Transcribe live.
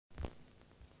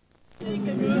We'll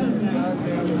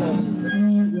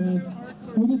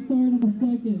get started in a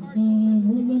second.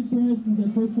 We're Limp Wrist. This is our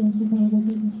first show in Chicago,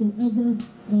 second show ever.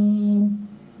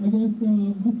 I guess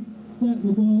this set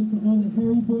will go out to all the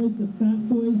hairy boys, the fat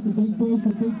boys, the big girls.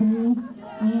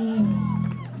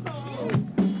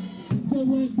 But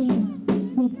what the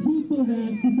people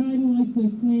that society likes to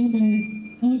claim as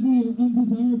ugly or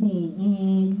undesirable,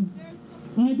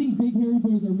 I think big hairy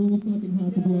boys are really fucking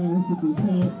hot, to be honest with you.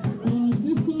 So,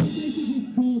 this song basically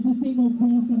is called This Ain't No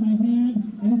Cross on My Hand,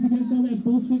 and it's against all that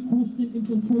bullshit Christian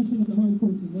infiltration of the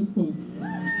hardcore scene. Let's go.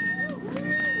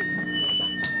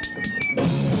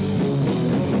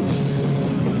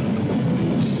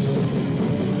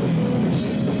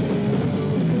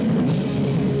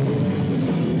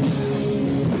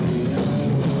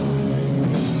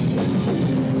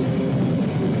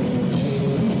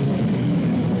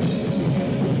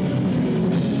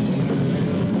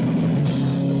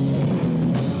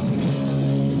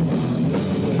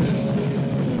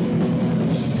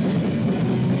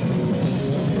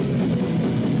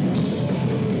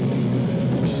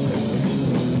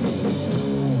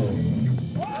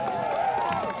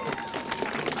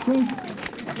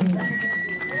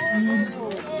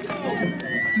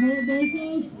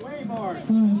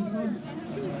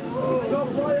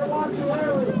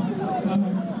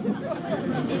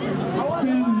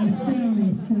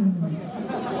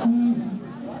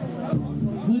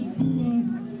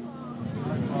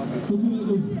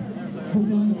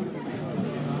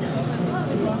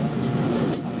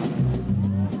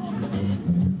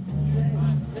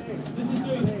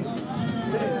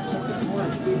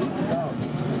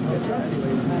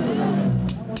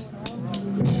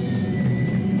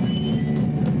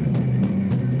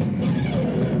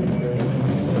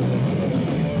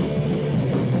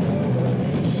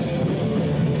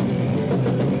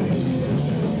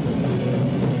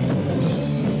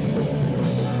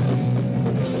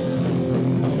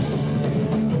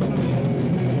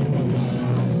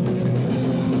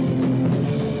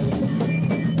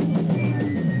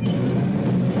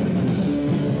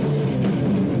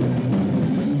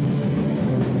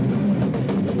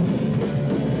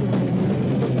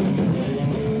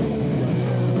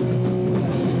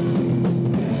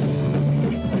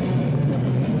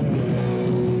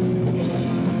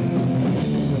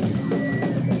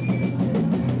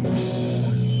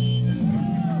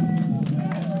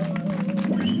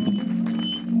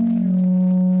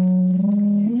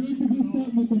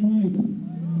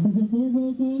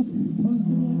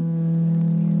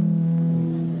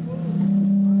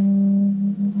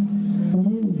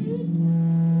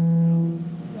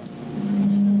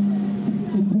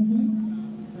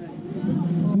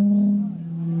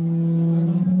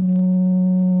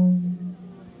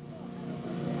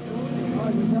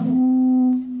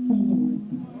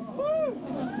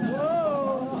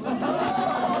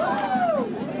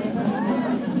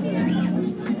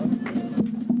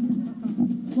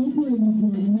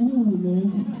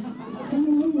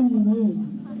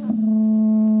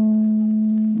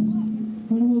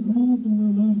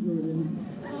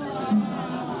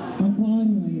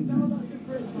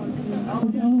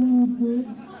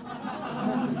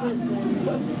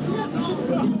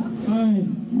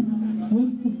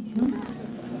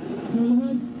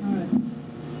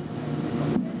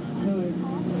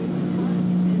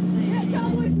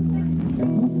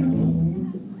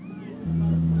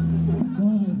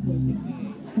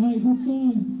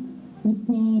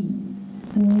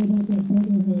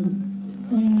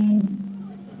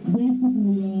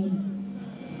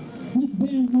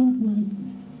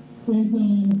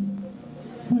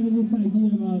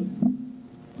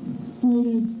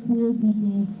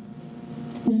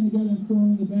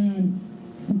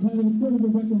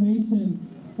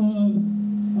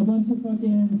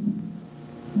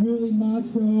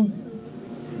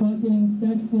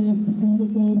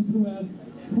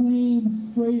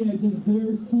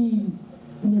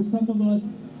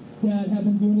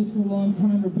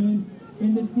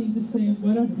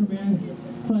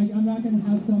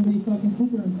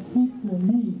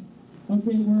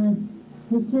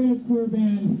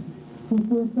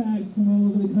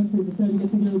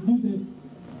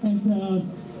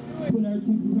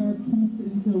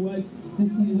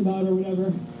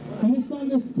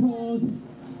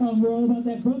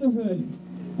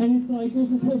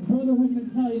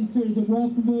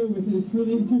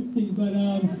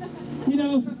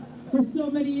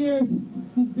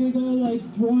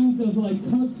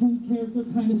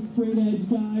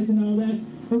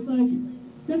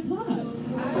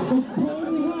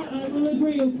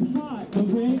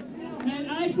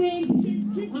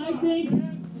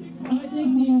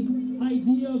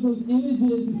 idea of those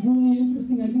images is really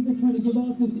interesting. I think they're trying to give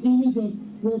off this image of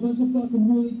we're a bunch of fucking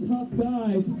really tough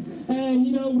guys. And,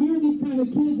 you know, we were these kind of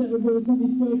kids that would go to some of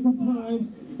these shows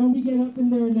sometimes, and we get up in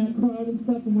there in that crowd and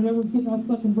stuff, and when everyone's getting all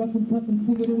fucking rough and tough and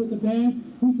singing in with the band,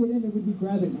 we get in there, we'd be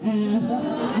grabbing ass.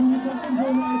 We would fucking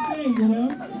doing our thing, you know?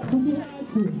 Because we had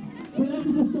to. So that's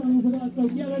what this song is about. It's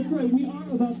like, yeah, that's right, we are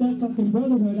about that fucking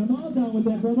brotherhood. I'm all down with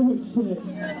that brotherhood shit.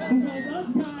 Because us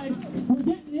guys, we're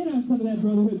getting in on some of that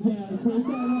brotherhood jazz, so it's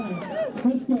alright.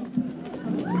 Let's go.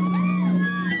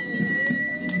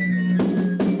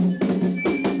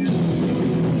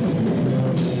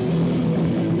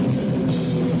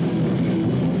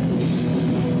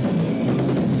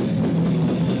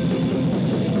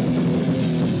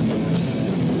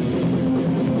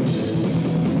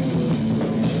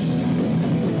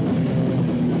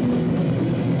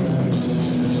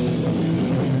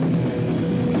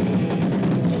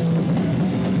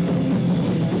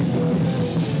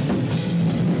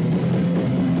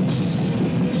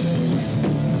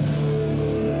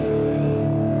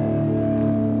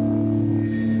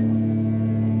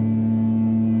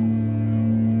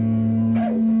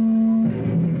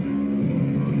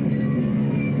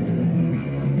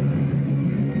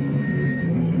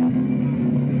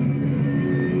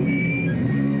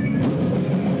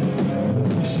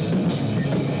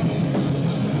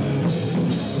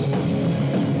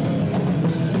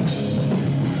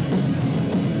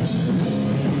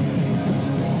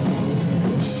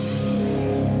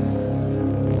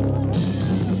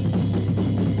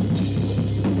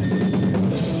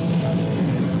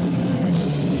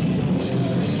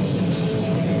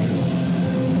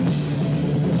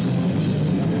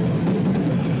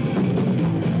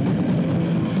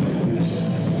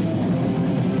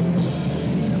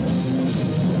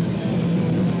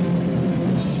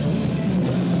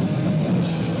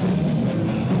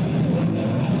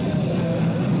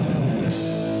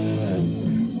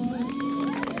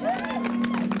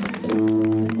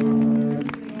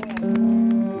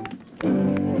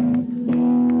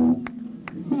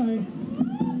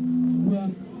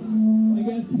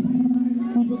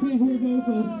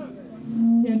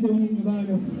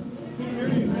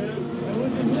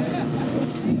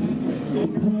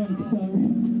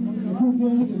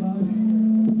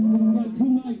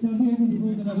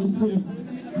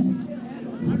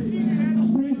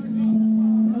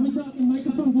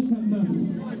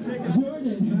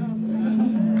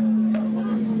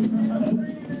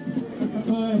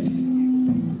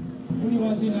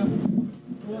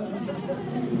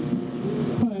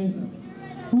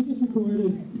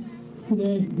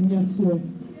 Yesterday.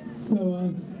 So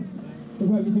we're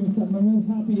going to be doing something. I'm really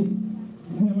happy,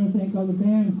 and I want to thank all the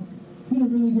bands. It's been a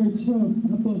really great show. A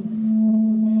couple of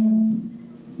bands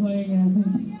playing, and I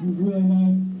think it was really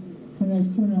nice. A nice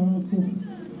turnout also.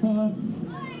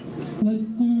 Let's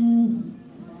do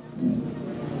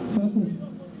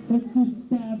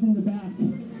Stabbed in the Back.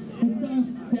 This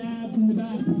song's Stabbed in the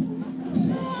Back.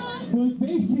 It was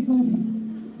basically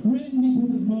written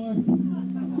because of Mark.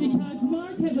 Because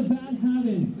Mark has a bad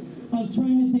habit of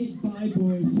trying to date bi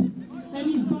boys. And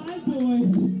these bi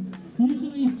boys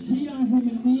usually cheat on him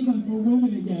and leave him for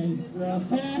women again. Well,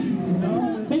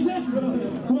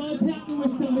 it's happened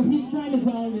with somebody. He's trying to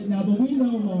validate it now, but we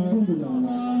know Mark.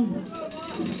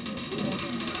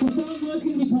 The song was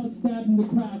going to be called Stabbed in the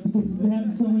Crack because it's been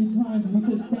happening so many times. And we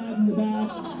said stabbed in the back,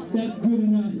 that's good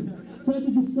enough. So that's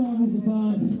what this song is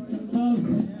about.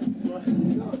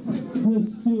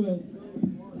 Let's do it.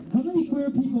 How many queer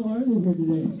people are there here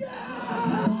today?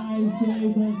 Guys,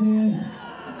 gays, lesbians.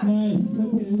 Nice.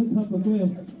 Okay, there's a couple. Good.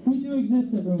 We do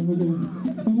exist, everyone. We do.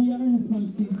 And we are in the punk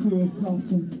scene too. It's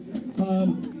awesome.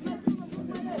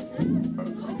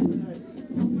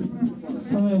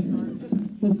 Alright.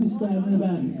 Let's just start in the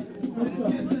back. Let's go.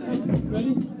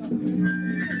 Ready?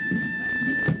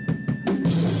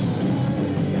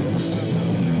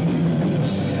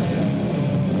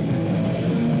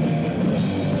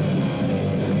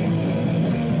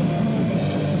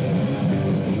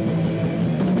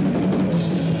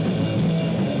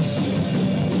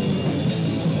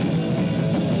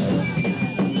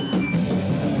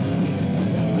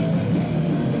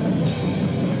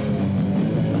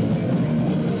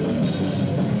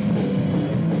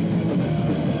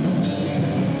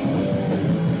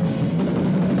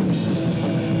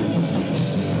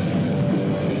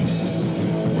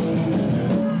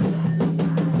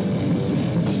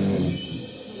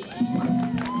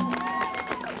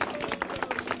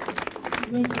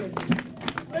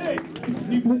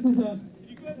 This is a...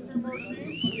 You guys hear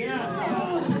Martine?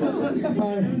 Yeah.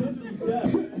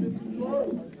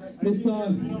 This song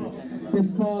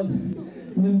is called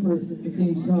Limp Wrist, it's the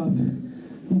theme song.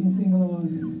 You can sing along.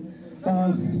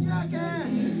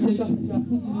 Take off the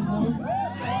jacket, you need more?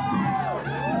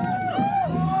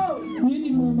 You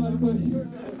need more, Marcos.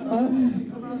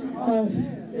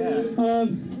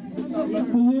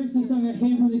 The lyrics of the song, I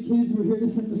hate when the kids, we're here to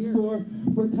set the score.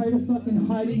 We're tired of fucking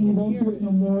hiding, we won't do it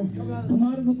no more. Come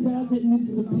out of the closet and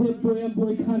into the pit, boy on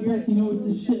boy contact, you know it's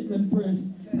a shit, Limp Wrist.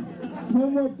 No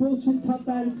more bullshit, tough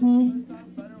attitudes.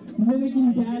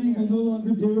 Mimicking daddy will no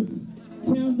longer do.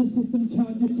 Challenge the system,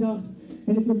 challenge yourself.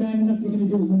 And if you're man enough, you're going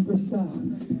to do it Limp Wrist style.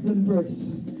 Limp Wrist.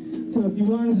 So if you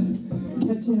want to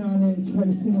catch in on it and try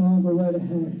to sing along, go right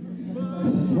ahead.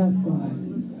 Let's have fun.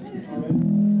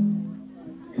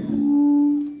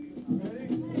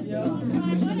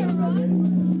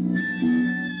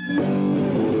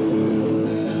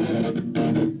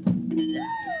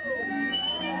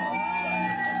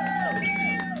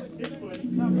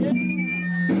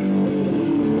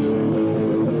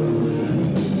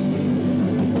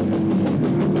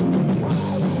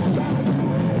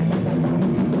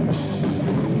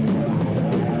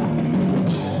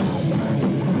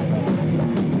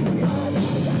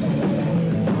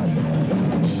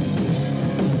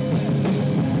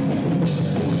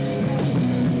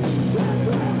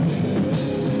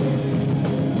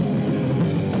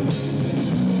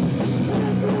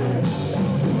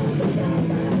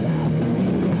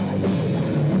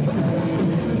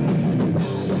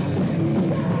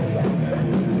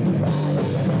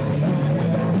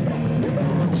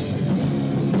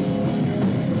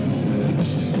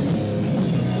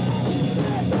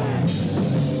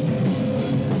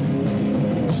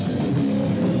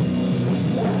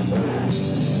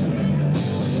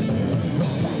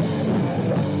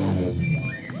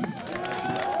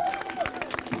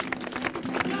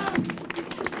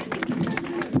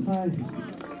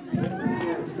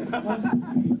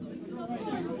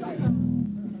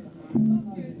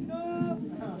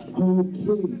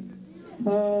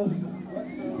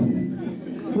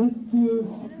 Let's do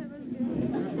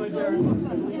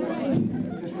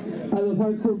I love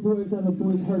hardcore boys, I love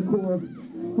boys hardcore.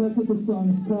 That's what the song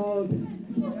is called.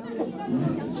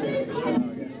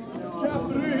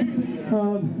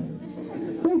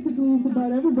 Basically it's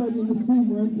about everybody in the scene.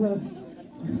 We're into,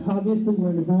 obviously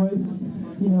we're into boys,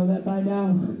 you know that by now.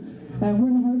 And we're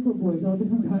into hardcore boys, all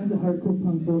different kinds of hardcore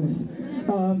punk boys.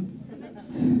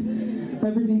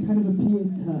 Everything kind of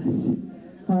appeals to us.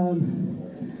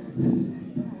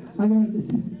 I'm going to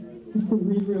just to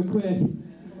read real quick.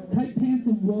 Tight pants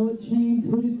and wallet chains,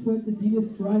 hooded sweats,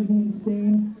 Adidas drive me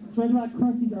insane. Dreadlock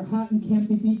crusties are hot and can't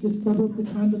be beat, just double up the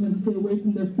condom and stay away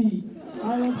from their feet.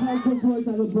 I love hardcore boys,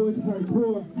 I love boys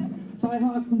hardcore. Buy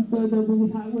Hawks instead, they're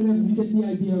really hot, whatever, you get the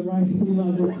idea, right? We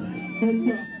love it. Let's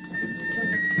go.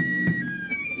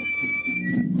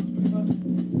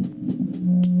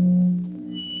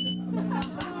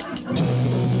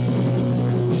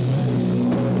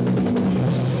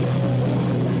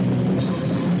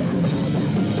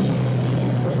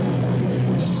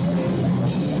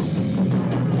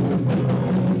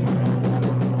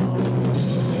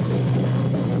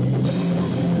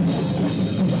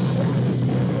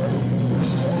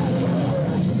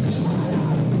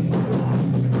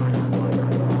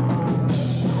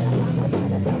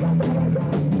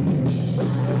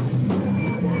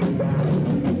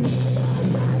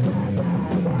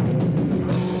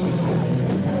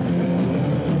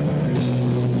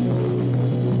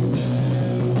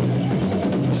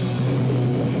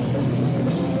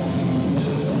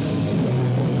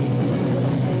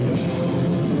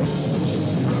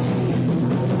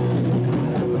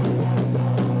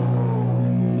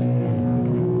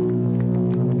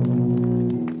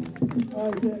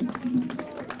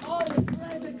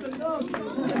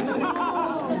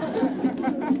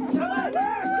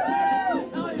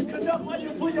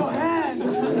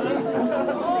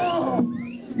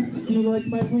 Do you like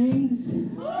my wings?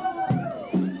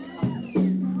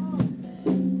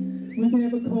 We can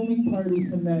have a combing party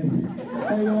someday.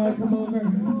 Hey, you want to come over?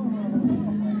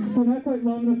 We're not quite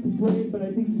long enough to play, but I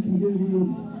think you can do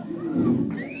these.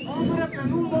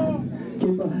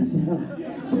 Give us,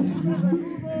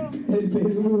 Hey,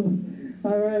 baby.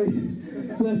 All right,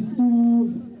 let's do.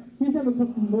 Let's have a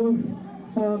couple more.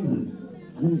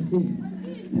 Let me see.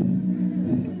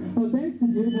 Oh, thanks to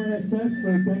Dearborn SS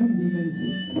for Venom Demons.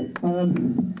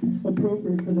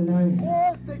 Appropriate for the night.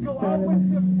 Or they go out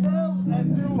with themselves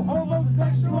and do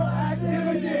homosexual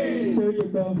activity. There you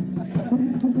go.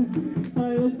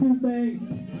 Alright, let's do thanks.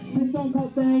 This song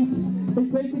called Thanks is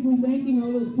basically thanking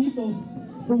all those people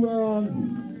who are,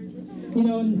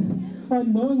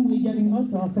 unknowingly getting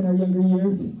us off in our younger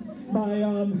years by,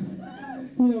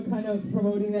 you know, kind of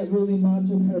promoting that really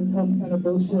macho, kind of tough kind of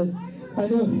bullshit. I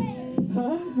know,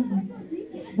 huh?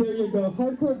 There you go,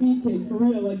 hardcore beefcake, for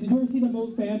real. Like, did you ever see them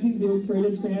old fanzines, the old straight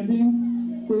edge fanzines?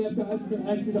 They have guys with their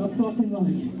X's out fucking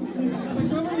like...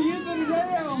 Somebody used it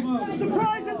today almost!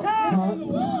 Surprise attack!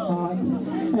 Hot.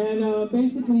 And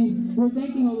basically, we're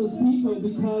thanking all those people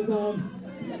because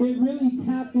it really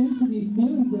tapped into these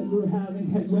feelings that we were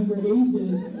having at younger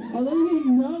ages. Although we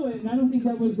didn't know it, and I don't think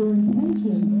that was their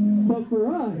intention, but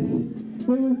for us, it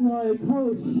was like,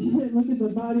 oh shit, look at the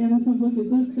body on this one, look at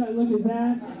this guy, look at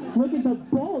that, look at the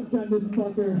bulge on this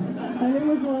fucker. And it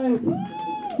was like,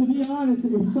 to be honest,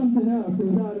 it was something else. It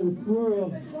was out of this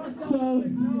world. So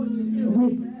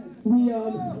we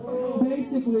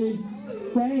basically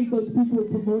thank those people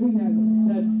for promoting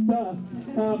that stuff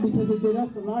because it did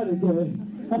us a lot of good.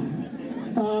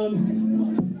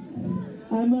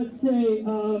 I must say,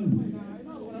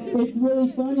 it's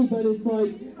really funny, but it's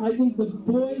like, I think the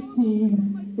boy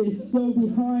scene is so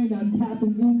behind on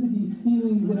tapping into these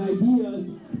feelings and ideas,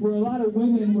 where a lot of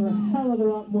women were a hell of a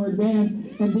lot more advanced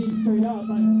and being straight up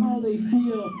on how they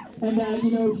feel. And that, you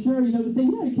know, sure, you know, they say,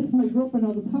 yeah, I kiss my girlfriend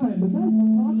all the time, but guys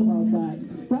don't talk about that.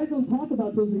 Guys don't talk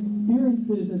about those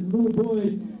experiences as little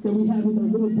boys that we had with our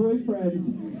little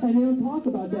boyfriends. And they don't talk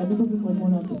about that because it's like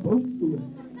we're not supposed to.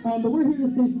 But we're here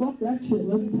to say, fuck that shit,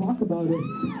 let's talk about it.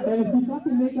 And if you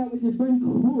fucking make out with your friend,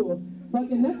 cool.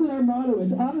 Fucking, that's what our motto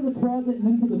is, out of the closet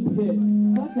and into the pit.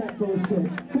 Fuck that bullshit.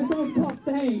 This song's called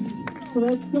Thanks. So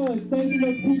let's go. It's thanking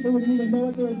those people who didn't even know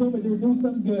what they were doing, but they were doing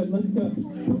something good. Let's go.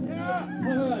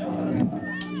 All right.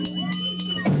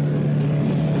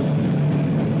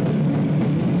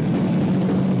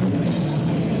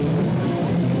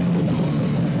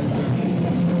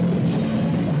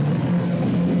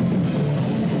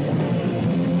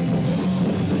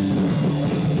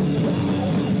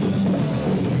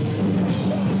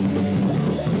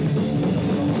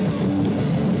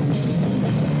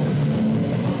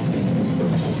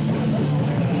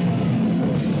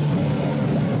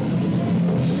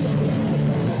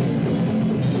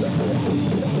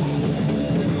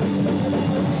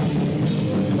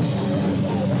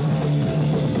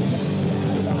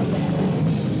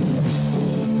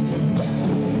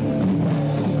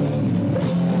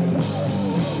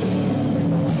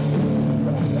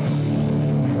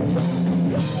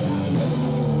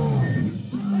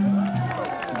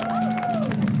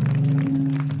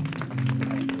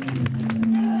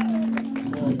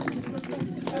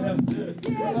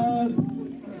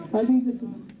 I think this is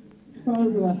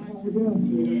probably the last song we're doing.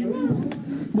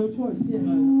 No choice, yeah.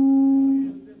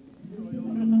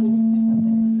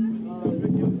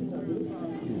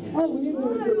 Oh, we need to do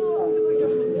it.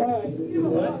 Alright.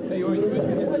 Hey, you always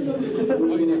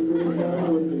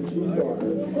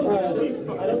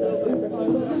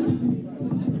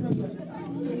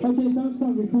okay, so it's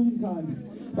called recruiting time.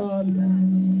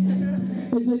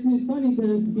 It's funny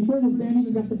because before this band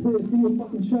even got to play a single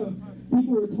fucking show,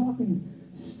 people were talking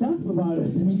stuff about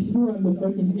us. I mean, people were on the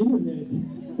fucking internet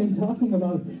and talking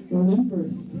about Limp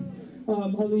Wrist.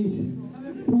 All these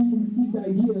preconceived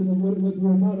ideas of what it was we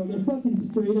were about. They're fucking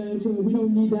straight edge. We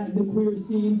don't need that in the queer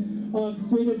scene.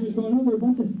 Straight edgers going, oh, they're a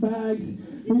bunch of fags.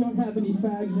 We don't have any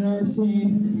fags in our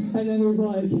scene. And then there's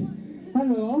like, I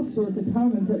don't know, all sorts of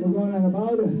comments that were going on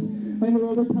about us. And there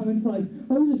were other comments like,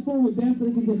 oh, we're just fooling with bands so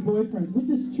they can get boyfriends, which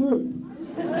is true.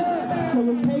 So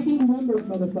we're taking numbers,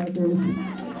 motherfuckers.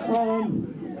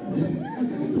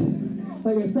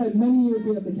 Like I said, many years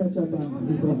we have to catch up on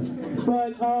people. But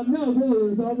no, really,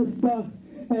 there's all this stuff.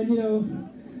 And, you know,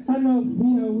 I don't know,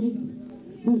 you know,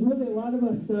 there's really a lot of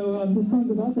us, so this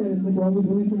song's about that. It's like we're always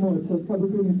willing for more. So it's called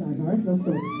recruiting time, all right? Let's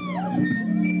go.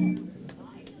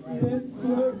 Let's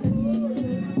go.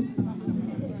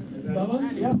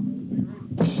 Vamos? Yep.